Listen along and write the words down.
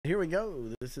here we go.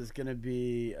 This is going to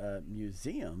be a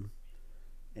museum,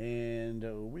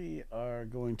 and we are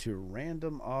going to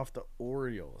random off the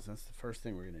Orioles. That's the first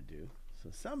thing we're going to do. So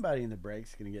somebody in the break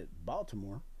is going to get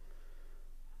Baltimore.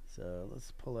 So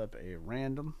let's pull up a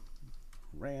random.org,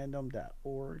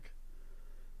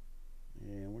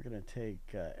 and we're going to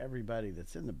take everybody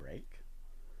that's in the break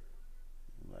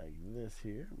like this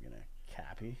here. I'm going to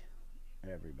copy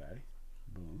everybody.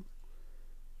 Boom.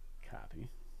 Copy.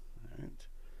 All right.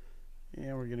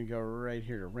 And we're going to go right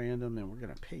here to random, and we're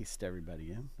going to paste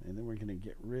everybody in. And then we're going to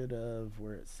get rid of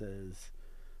where it says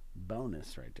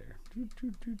bonus right there.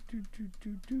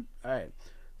 All right.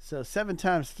 So 7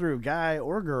 times through, guy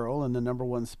or girl in the number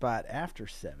 1 spot after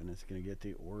 7 is going to get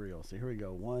the Orioles. So here we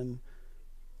go. 1,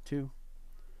 2,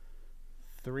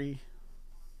 3,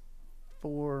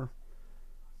 4,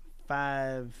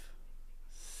 5,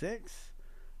 6.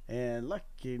 And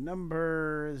lucky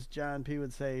number, as John P.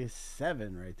 would say,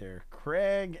 7 right there.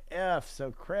 Craig F.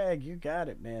 So, Craig, you got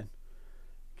it, man.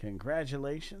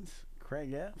 Congratulations,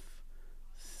 Craig F.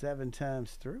 7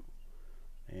 times through.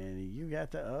 And you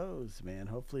got the O's, man.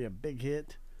 Hopefully a big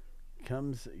hit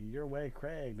comes your way,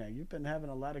 Craig. Now, you've been having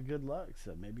a lot of good luck,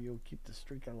 so maybe you'll keep the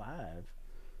streak alive.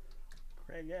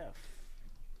 Craig F.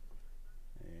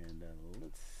 And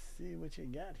let's see what you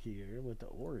got here with the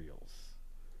Orioles.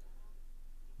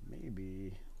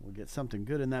 Maybe we'll get something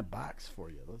good in that box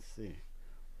for you. Let's see.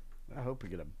 I hope we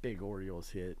get a big Orioles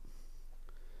hit.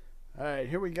 All right,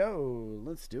 here we go.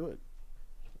 Let's do it.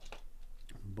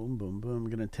 Boom, boom, boom. I'm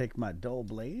going to take my dull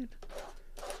blade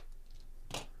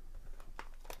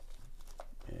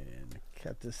and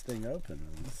cut this thing open.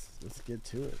 Let's get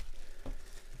to it.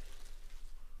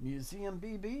 Museum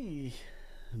BB.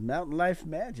 Mountain Life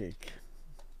Magic.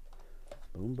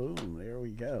 Boom, boom. There we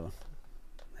go.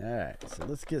 All right, so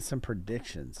let's get some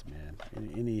predictions, man.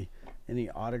 Any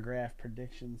autograph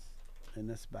predictions in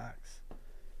this box?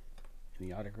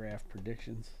 Any autograph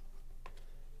predictions?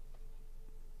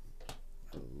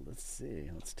 Let's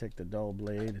see. Let's take the dull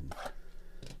blade and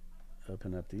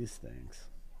open up these things.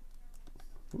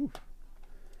 Ooh.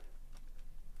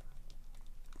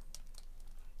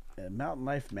 Mountain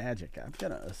Life Magic. I'm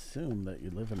going to assume that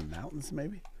you live in the mountains,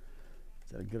 maybe?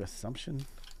 Is that a good assumption?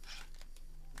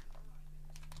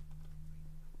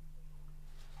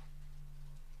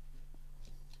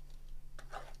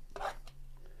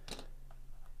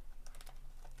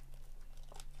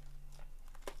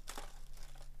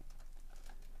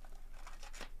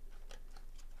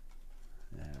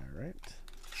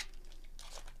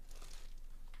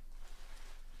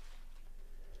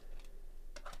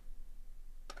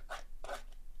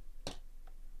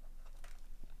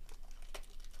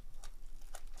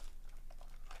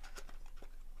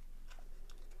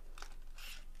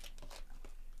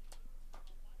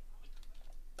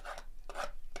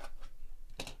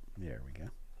 There we go.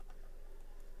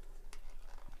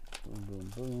 Boom,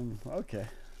 boom, boom. Okay.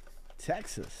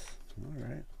 Texas. All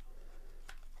right.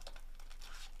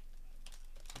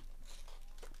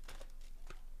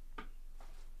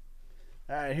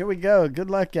 All right, here we go. Good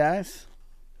luck, guys.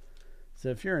 So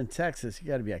if you're in Texas, you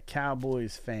got to be a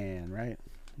Cowboys fan, right?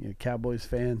 You a Cowboys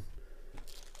fan?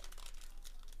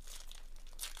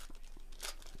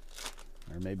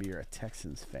 Or maybe you're a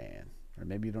Texans fan. Or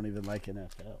maybe you don't even like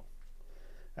NFL.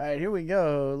 All right, here we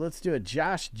go. Let's do a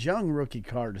Josh Jung rookie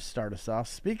card to start us off.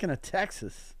 Speaking of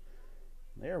Texas,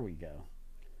 there we go.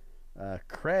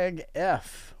 Craig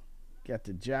F. Got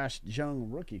the Josh Jung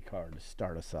rookie card to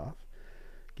start us off.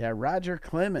 Got Roger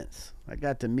Clemens. I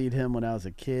got to meet him when I was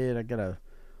a kid. I got a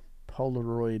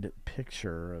Polaroid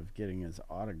picture of getting his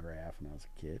autograph when I was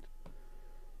a kid.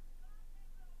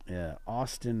 Yeah,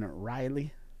 Austin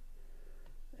Riley.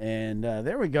 And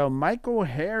there we go. Michael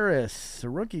Harris, a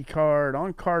rookie card,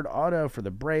 on-card auto for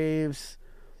the Braves.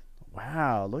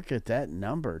 Wow, look at that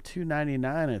number.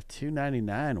 299 of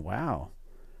 299. Wow.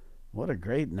 What a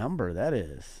great number that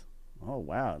is. Oh,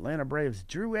 wow. Atlanta Braves.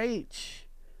 Drew H.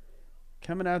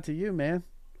 Coming out to you, man.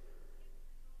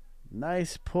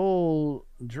 Nice pull,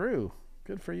 Drew.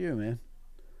 Good for you, man.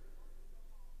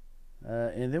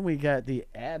 And then we got the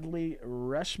Adley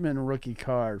Rushman rookie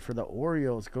card for the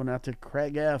Orioles going out to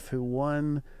Craig F., who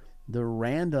won the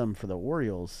random for the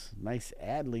Orioles. Nice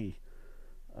Adley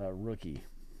rookie.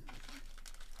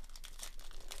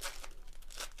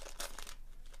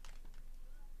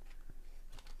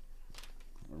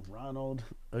 Ronald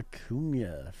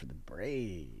Acuna for the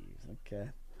Braves. Okay.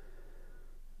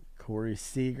 Corey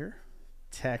Seager,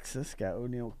 Texas. Got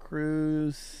O'Neal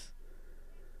Cruz.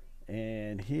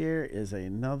 And here is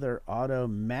another auto,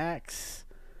 Max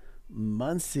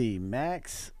Muncy.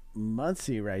 Max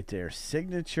Muncy right there.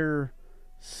 Signature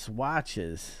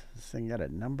swatches. This thing got a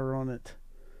number on it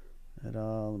at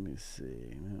all? Let me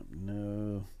see.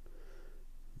 No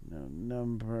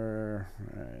number.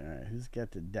 All right. Who's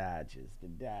got the Dodges?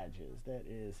 That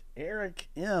is Eric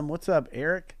M. What's up,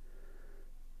 Eric?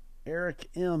 Eric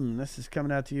M. This is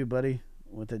coming out to you, buddy,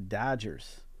 with the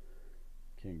Dodgers.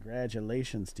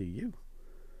 Congratulations to you.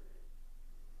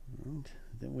 And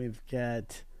then we've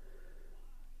got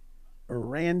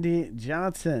Randy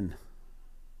Johnson,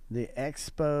 the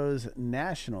Expos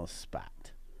National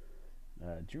spot.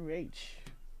 Drew H.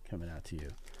 coming out to you.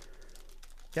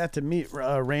 Got to meet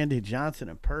Randy Johnson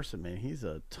in person, man. He's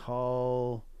a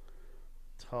tall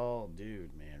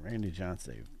dude, man. Randy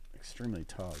Johnson, an extremely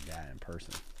tall guy in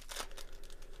person.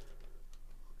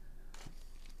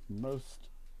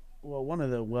 One of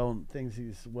the things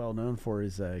he's well known for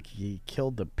is he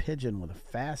killed the pigeon with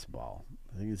a fastball.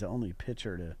 I think he's the only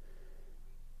pitcher to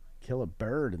kill a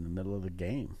bird in the middle of the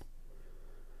game.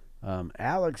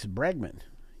 Alex Bregman,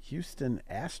 Houston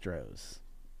Astros.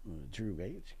 Drew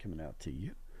H. coming out to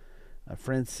you.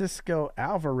 Francisco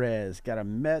Alvarez got a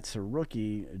Mets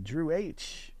rookie. Drew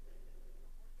H.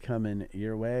 coming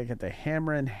your way. Got the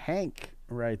Hammerin' Hank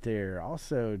right there.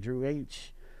 Also, Drew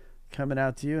H. coming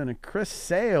out to you. And a Chris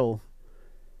Sale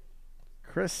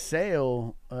for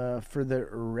the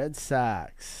Red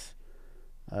Sox.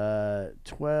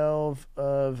 12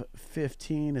 of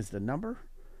 15 is the number.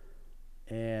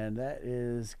 And that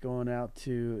is going out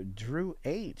to Drew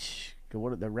H. The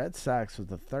Red Sox was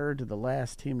the third to the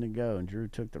last team to go, and Drew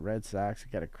took the Red Sox.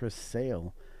 Got a Chris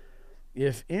Sale.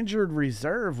 If Injured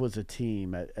Reserve was a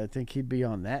team, I think he'd be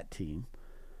on that team.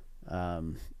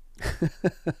 But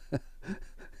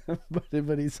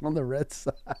he's on the Red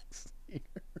Sox here.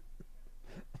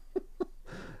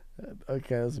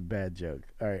 Okay, that was a bad joke.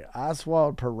 All right,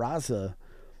 Oswald Peraza,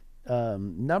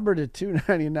 number to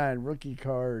 299 rookie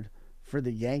card for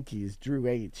the Yankees. Drew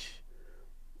H.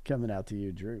 coming out to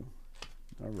you, Drew.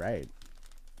 All right.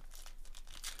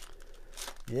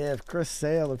 Yeah, if Chris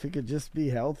Sale, if he could just be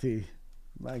healthy.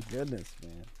 My goodness,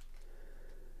 man.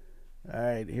 All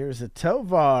right, here's a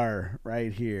Tovar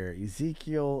right here.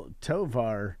 Ezekiel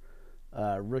Tovar,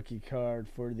 rookie card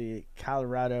for the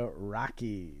Colorado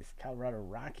Rockies.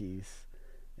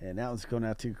 And that one's going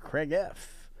out to Craig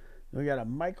F. We got a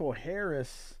Michael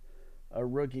Harris, a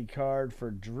rookie card for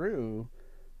Drew.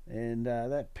 And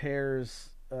that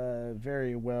pairs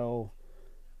very well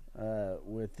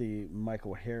with the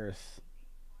Michael Harris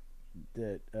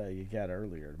that you got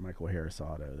earlier, Michael Harris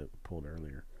auto that we pulled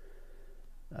earlier.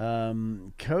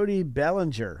 Cody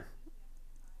Bellinger,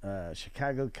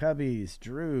 Chicago Cubbies.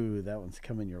 Drew, that one's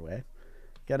coming your way.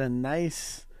 Got a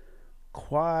nice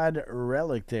quad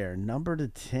relic there, number to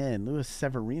 10, Luis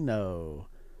Severino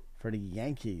for the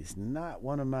Yankees. Not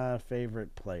one of my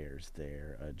favorite players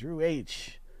there. Drew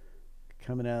H.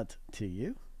 coming out to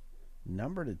you.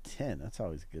 Number to 10. That's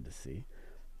always good to see.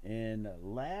 And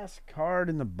last card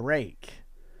in the break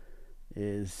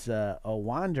is a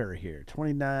Wander here.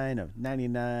 29 of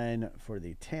 99 for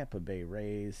the Tampa Bay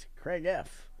Rays. Craig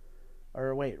F.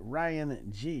 Or wait,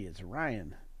 Ryan G. It's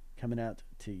Ryan coming out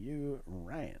to you,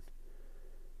 Ryan.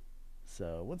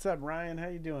 So what's up, Ryan? How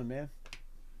you doing, man?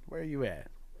 Where are you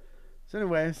at? So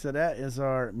anyway, so that is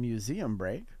our museum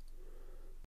break.